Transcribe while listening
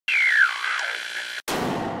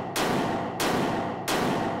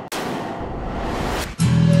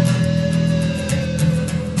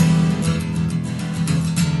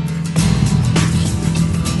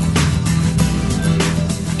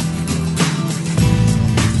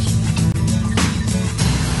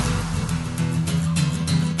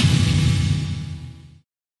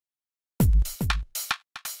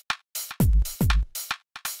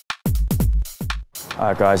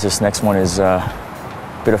Alright guys, this next one is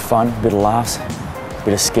a bit of fun, a bit of laughs, a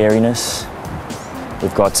bit of scariness.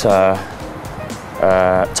 We've got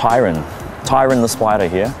Tyron the spider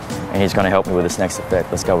here, and he's going to help me with this next effect.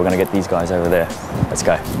 Let's go, we're going to get these guys over there. Let's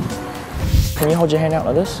go. Can you hold your hand out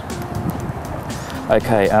like this?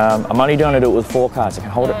 Okay, I'm only going to do it with 4 cards. I can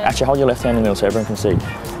hold it. Actually, hold your left hand in the middle so everyone can see.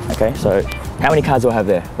 Okay, so how many cards do I have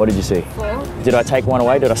there? What did you see? 4. Did I take one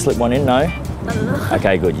away? Did I slip one in? No? I don't know.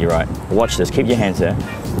 Okay, good, you're right. Watch this, keep your hands there.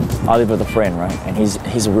 I live with a friend, right? And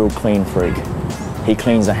he's a real clean freak. He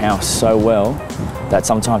cleans the house so well that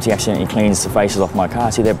sometimes he accidentally cleans the faces off my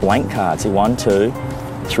cards. See, they're blank cards. See, 1, 2,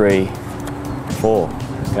 3, 4.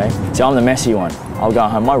 Okay? See, I'm the messy one. I'll go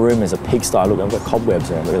home. My room is a pigsty. Look, I've got cobwebs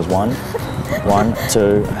there. There's 1,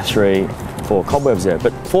 2, 3, 4 cobwebs there.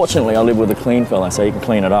 But fortunately, I live with a clean fella, so you can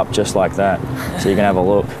clean it up just like that. So you can have a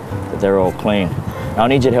look that they're all clean. Now, I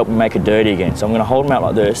need you to help me make it dirty again. So I'm going to hold them out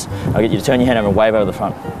like this. I'll get you to turn your hand over and wave over the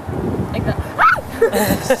front. Like that.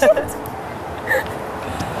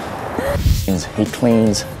 He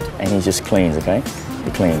cleans and he just cleans, okay?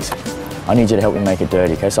 He cleans. I need you to help me make it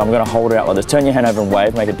dirty, okay? So I'm going to hold it out like this. Turn your hand over and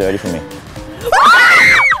wave, make it dirty for me.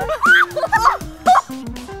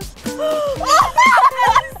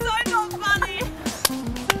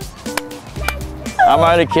 I'm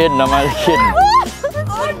only kidding, I'm only kidding.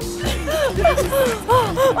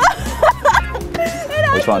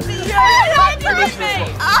 Which one? It had to be me.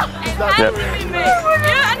 It had to be me. You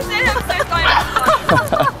and